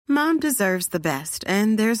Mom deserves the best,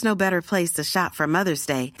 and there's no better place to shop for Mother's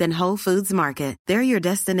Day than Whole Foods Market. They're your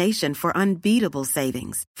destination for unbeatable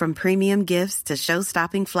savings, from premium gifts to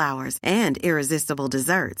show-stopping flowers and irresistible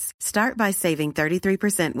desserts. Start by saving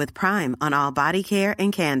 33% with Prime on all body care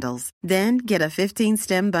and candles. Then get a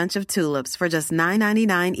 15-stem bunch of tulips for just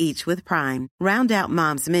 $9.99 each with Prime. Round out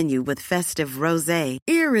Mom's menu with festive rosé,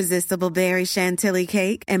 irresistible berry chantilly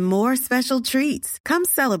cake, and more special treats. Come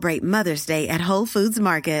celebrate Mother's Day at Whole Foods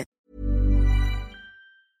Market.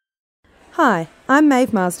 Hi, I'm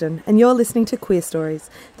Maeve Marsden, and you're listening to Queer Stories,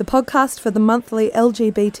 the podcast for the monthly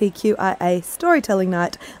LGBTQIA storytelling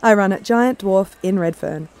night I run at Giant Dwarf in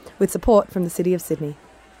Redfern, with support from the City of Sydney.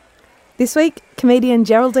 This week, comedian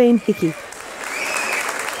Geraldine Hickey.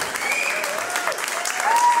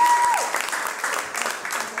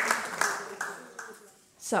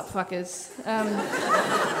 Sup, fuckers.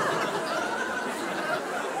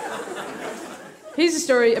 Here's a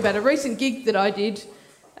story about a recent gig that I did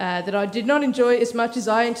not enjoy as much as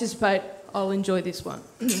I anticipate I'll enjoy this one.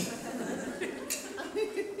 The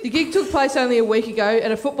gig took place only a week ago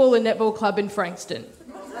at a football and netball club in Frankston.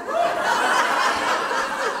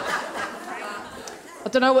 I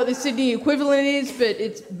don't know what the Sydney equivalent is, but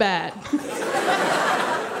it's bad.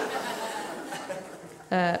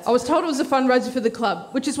 I was told it was a fundraiser for the club,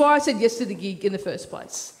 which is why I said yes to the gig in the first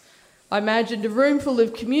place. I imagined a room full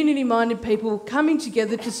of community-minded people coming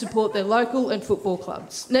together to support their local and football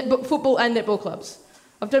clubs, football and netball clubs.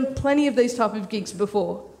 I've done plenty of these type of gigs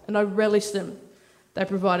before, and I relish them. They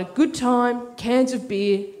provide a good time, cans of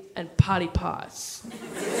beer, and party pies.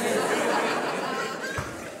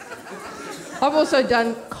 I've also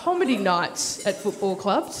done comedy nights at football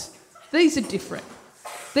clubs. These are different.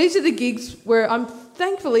 These are the gigs where I'm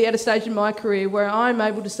thankfully at a stage in my career where I'm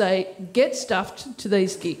able to say, get stuffed to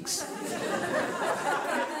these gigs.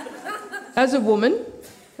 As a woman,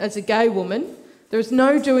 as a gay woman, there is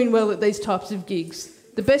no doing well at these types of gigs.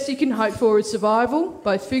 The best you can hope for is survival,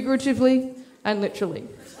 both figuratively and literally.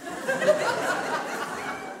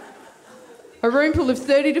 A room full of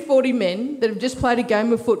 30 to 40 men that have just played a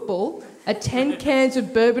game of football, are 10 cans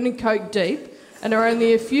of bourbon and coke deep, and are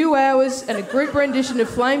only a few hours and a group rendition of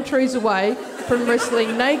Flame Trees away from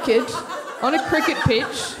wrestling naked on a cricket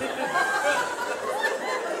pitch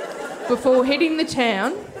before hitting the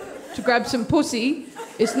town to grab some pussy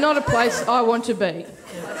is not a place I want to be.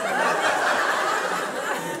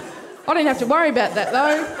 I didn't have to worry about that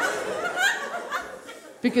though,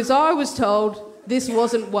 because I was told this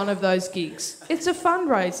wasn't one of those gigs. It's a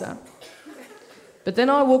fundraiser. But then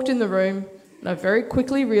I walked in the room and I very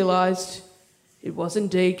quickly realised it was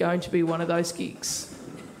indeed going to be one of those gigs.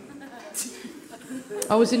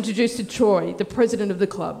 I was introduced to Troy, the president of the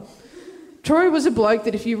club. Troy was a bloke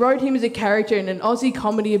that if you wrote him as a character in an Aussie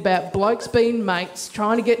comedy about blokes being mates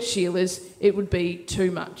trying to get Sheilas, it would be too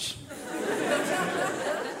much.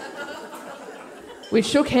 We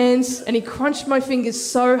shook hands and he crunched my fingers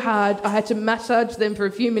so hard I had to massage them for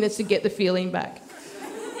a few minutes to get the feeling back.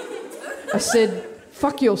 I said,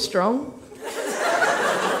 "Fuck, you're strong."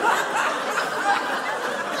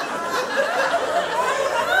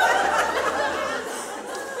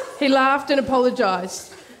 He laughed and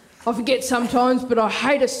apologised. I forget sometimes, but I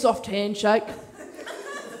hate a soft handshake.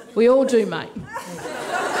 We all do, mate.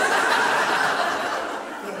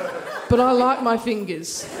 But I like my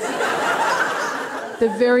fingers.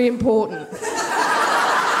 They're very important.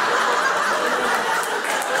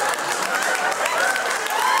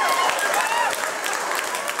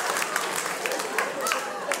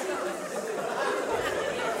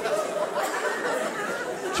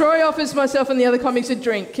 Troy offers myself and the other comics a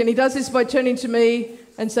drink, and he does this by turning to me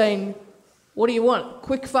and saying, "What do you want?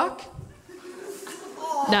 Quick fuck?"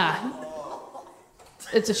 Nah.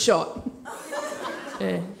 It's a shot.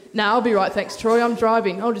 Yeah. Nah, I'll be right, thanks, Troy. I'm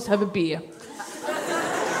driving. I'll just have a beer.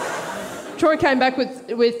 Troy came back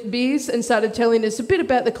with beers and started telling us a bit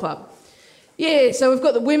about the club. Yeah, so we've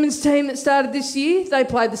got the women's team that started this year. They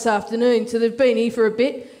played this afternoon, so they've been here for a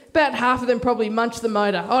bit. About half of them probably munched the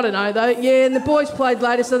motor. I don't know, though. Yeah, and the boys played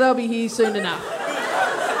later, so they'll be here soon enough.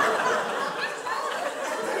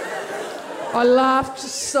 I laughed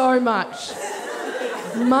so much.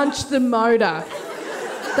 Munch the motor.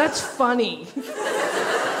 That's funny.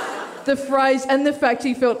 The phrase and the fact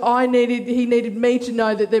he felt he needed me to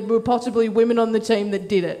know that there were possibly women on the team that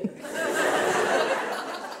did it.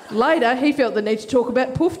 Later, he felt the need to talk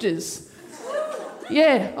about poofters.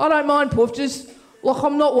 Yeah, I don't mind poofters. Like,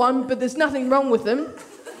 I'm not one, but there's nothing wrong with them.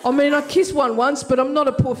 I mean, I kissed one once, but I'm not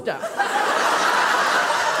a poofter.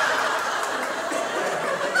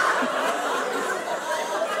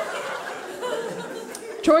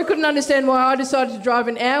 Troy couldn't understand why I decided to drive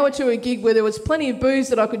an hour to a gig where there was plenty of booze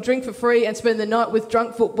that I could drink for free and spend the night with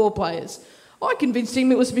drunk football players. I convinced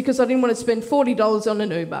him it was because I didn't want to spend $40 on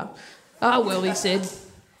an Uber. Ah, well, he said.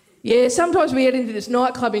 Yeah, sometimes we head into this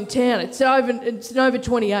nightclub in town. It's over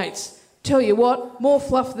 28s. Tell you what, more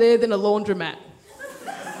fluff there than a laundromat.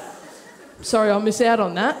 Sorry, I missed out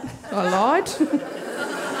on that. I lied.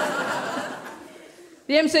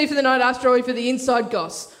 The MC for the night asked Troy for the inside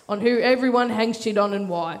goss on who everyone hangs shit on and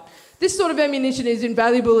why. This sort of ammunition is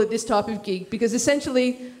invaluable at this type of gig because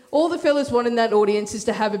essentially all the fellas want in that audience is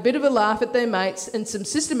to have a bit of a laugh at their mates and some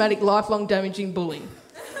systematic lifelong damaging bullying.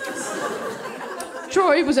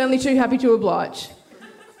 Troy was only too happy to oblige.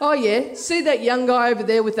 Oh yeah, see that young guy over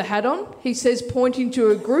there with the hat on? He says, pointing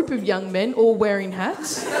to a group of young men all wearing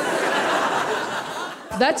hats.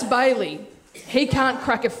 That's Bailey. He can't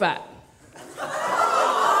crack a fat.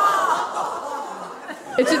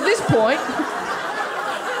 It's at this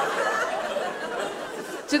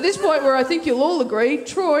point where I think you'll all agree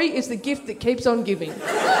Troy is the gift that keeps on giving.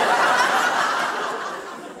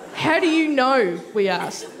 How do you know, we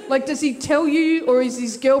asked? Like, does he tell you, or is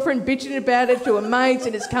his girlfriend bitching about it to her mates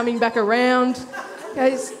and it's coming back around? He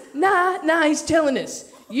goes, nah, he's telling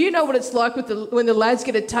us. You know what it's like when the lads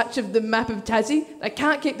get a touch of the map of Tassie? They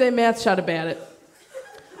can't keep their mouth shut about it.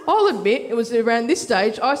 I'll admit, it was around this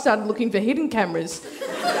stage I started looking for hidden cameras.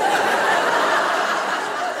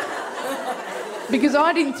 Because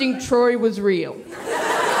I didn't think Troy was real.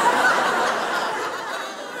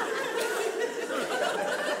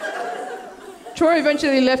 Troy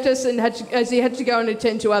eventually left us as he had to go and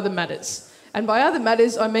attend to other matters. And by other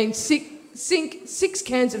matters, I mean sink 6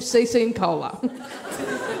 cans of CC and cola.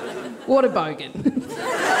 What a bogan.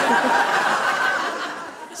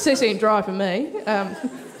 CC and dry for me.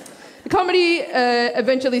 The comedy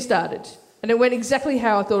eventually started, and it went exactly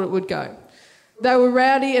how I thought it would go. They were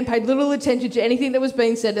rowdy and paid little attention to anything that was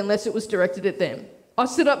being said unless it was directed at them. I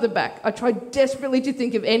stood up the back. I tried desperately to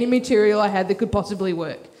think of any material I had that could possibly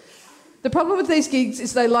work. The problem with these gigs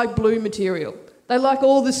is they like blue material. They like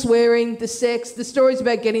all the swearing, the sex, the stories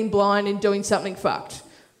about getting blind and doing something fucked.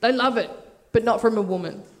 They love it, but not from a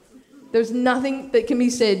woman. There's nothing that can be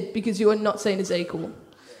said because you are not seen as equal.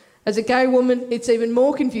 As a gay woman, it's even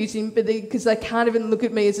more confusing because they can't even look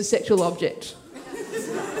at me as a sexual object.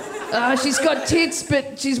 She's got tits,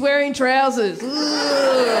 but she's wearing trousers.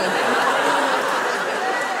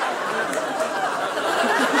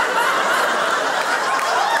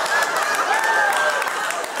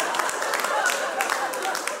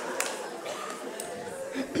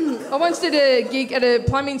 I once did a gig at a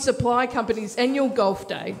plumbing supply company's annual golf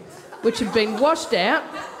day, which had been washed out.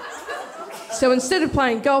 So instead of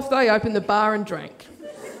playing golf, they opened the bar and drank.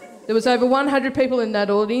 There was over 100 people in that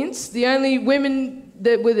audience. The only women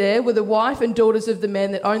that were there were the wife and daughters of the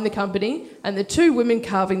man that owned the company and the 2 women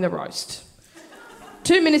carving the roast.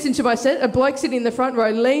 2 minutes into my set, a bloke sitting in the front row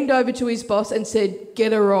leaned over to his boss and said,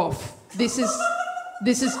 "Get her off. This is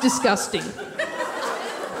disgusting."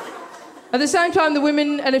 At the same time, the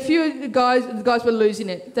women and a few guys were losing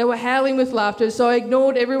it. They were howling with laughter, so I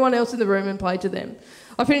ignored everyone else in the room and played to them.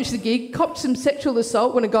 I finished the gig, copped some sexual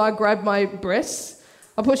assault when a guy grabbed my breasts.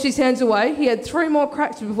 I pushed his hands away. He had 3 more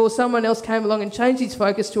cracks before someone else came along and changed his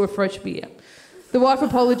focus to a fresh beer. The wife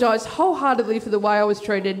apologised wholeheartedly for the way I was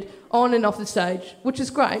treated on and off the stage, which was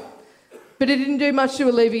great, but it didn't do much to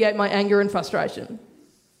alleviate my anger and frustration.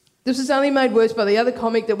 This was only made worse by the other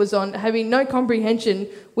comic that was on having no comprehension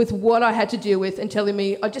with what I had to deal with and telling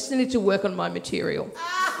me I just needed to work on my material.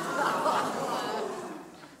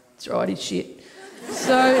 That's right, he's shit.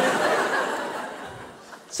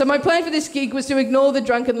 So my plan for this gig was to ignore the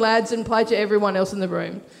drunken lads and play to everyone else in the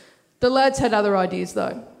room. The lads had other ideas,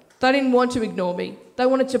 though. They didn't want to ignore me. They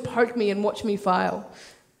wanted to poke me and watch me fail.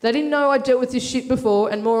 They didn't know I'd dealt with this shit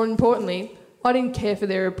before, and more importantly, I didn't care for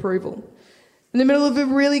their approval. In the middle of a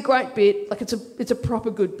really great bit, like it's a proper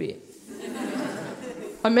good bit,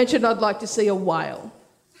 I mentioned I'd like to see a whale.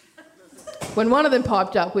 When one of them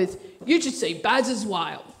piped up with, "You should see Baz's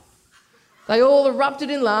whale." They all erupted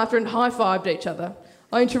in laughter and high-fived each other.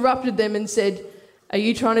 I interrupted them and said, "Are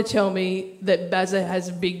you trying to tell me that Bazza has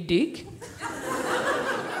a big dick?"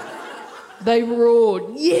 They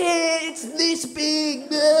roared, "Yeah, it's this big!"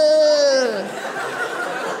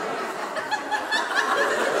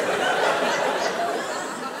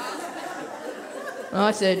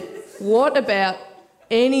 I said, "What about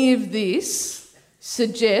any of this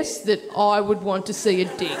suggests that I would want to see a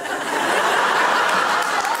dick?"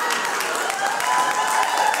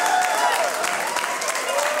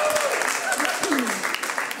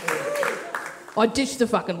 I ditched the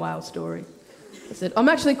fucking whale story. I said, "I'm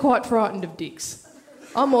actually quite frightened of dicks."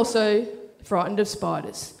 I'm also frightened of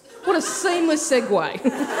spiders. What a seamless segue.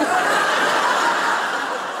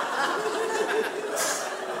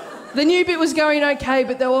 The new bit was going okay,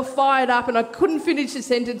 but they were fired up and I couldn't finish the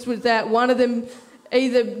sentence without one of them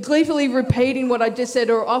either gleefully repeating what I just said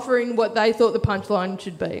or offering what they thought the punchline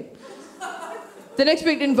should be. The next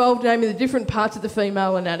bit involved naming the different parts of the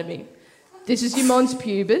female anatomy. This is your mons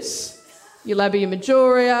pubis, your labia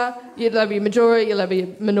majora, your labia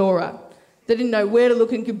minora. They didn't know where to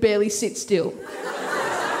look and could barely sit still.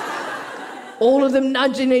 All of them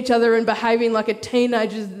nudging each other and behaving like a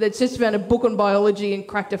teenager that's just found a book on biology and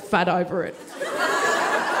cracked a fat over it.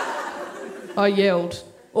 I yelled,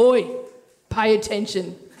 "Oi, pay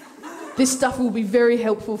attention. This stuff will be very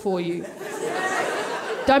helpful for you.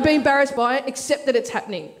 Don't be embarrassed by it, accept that it's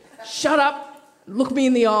happening. Shut up, look me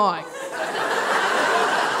in the eye."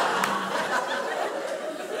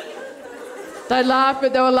 They laughed,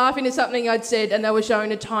 but they were laughing at something I'd said and they were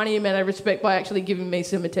showing a tiny amount of respect by actually giving me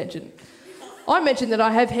some attention. I mentioned that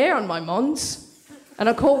I have hair on my mons, and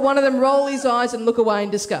I caught one of them roll his eyes and look away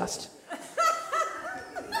in disgust.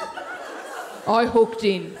 I hooked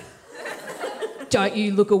in. Don't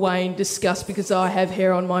you look away in disgust because I have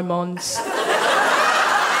hair on my mons.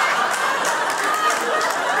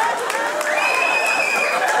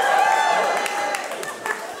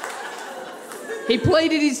 He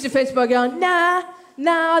pleaded his defence by going, nah,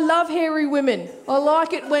 I love hairy women. I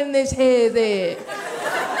like it when there's hair there.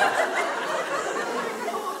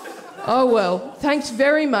 Oh well, thanks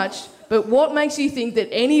very much, but what makes you think that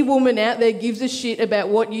any woman out there gives a shit about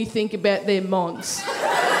what you think about their mons?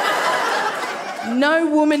 No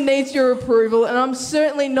woman needs your approval, and I'm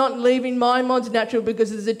certainly not leaving my mons natural because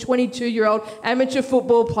there's a 22-year-old amateur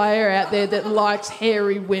football player out there that likes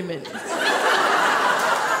hairy women.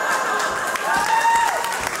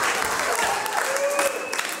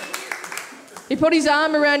 He put his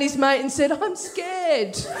arm around his mate and said, "I'm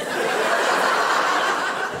scared."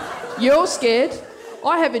 You're scared?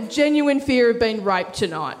 I have a genuine fear of being raped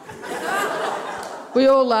tonight. We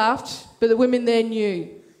all laughed, but the women there knew.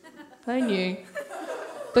 They knew.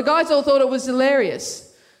 The guys all thought it was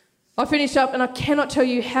hilarious. I finished up and I cannot tell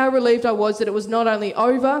you how relieved I was that it was not only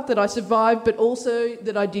over, that I survived, but also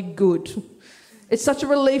that I did good. It's such a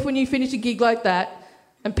relief when you finish a gig like that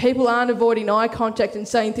and people aren't avoiding eye contact and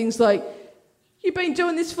saying things like, "You've been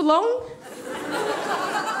doing this for long?"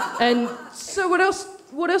 And so what else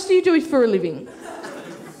do you do for a living?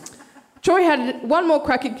 Troy had one more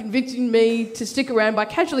crack at convincing me to stick around by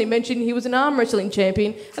casually mentioning he was an arm wrestling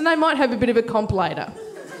champion and they might have a bit of a comp later.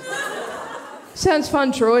 Sounds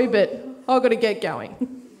fun, Troy, but I've got to get going.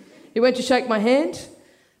 He went to shake my hand.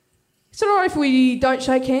 Is it all right if we don't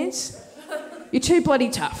shake hands? You're too bloody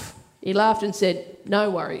tough. He laughed and said, "No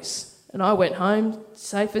worries." And I went home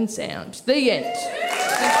safe and sound. The end.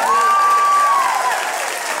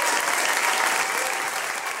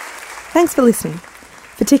 Thanks for listening.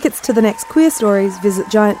 For tickets to the next Queer Stories, visit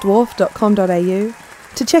giantdwarf.com.au.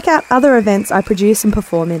 To check out other events I produce and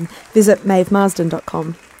perform in, visit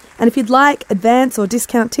mavemarsden.com. And if you'd like advance or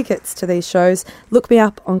discount tickets to these shows, look me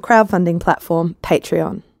up on crowdfunding platform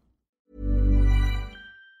Patreon.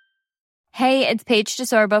 Hey, it's Paige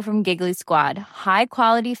DeSorbo from Giggly Squad. High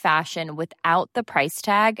quality fashion without the price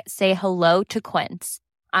tag. Say hello to Quince.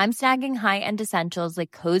 I'm snagging high-end essentials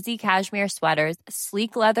like cozy cashmere sweaters,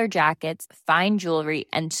 sleek leather jackets, fine jewelry,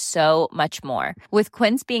 and so much more. With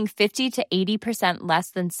Quince being 50 to 80%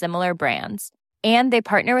 less than similar brands. And they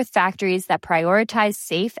partner with factories that prioritize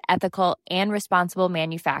safe, ethical, and responsible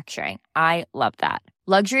manufacturing. I love that.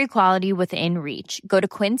 Luxury quality within reach. Go to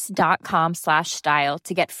quince.com/style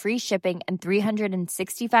to get free shipping and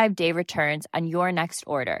 365-day returns on your next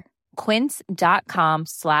order.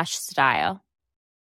 Quince.com/style.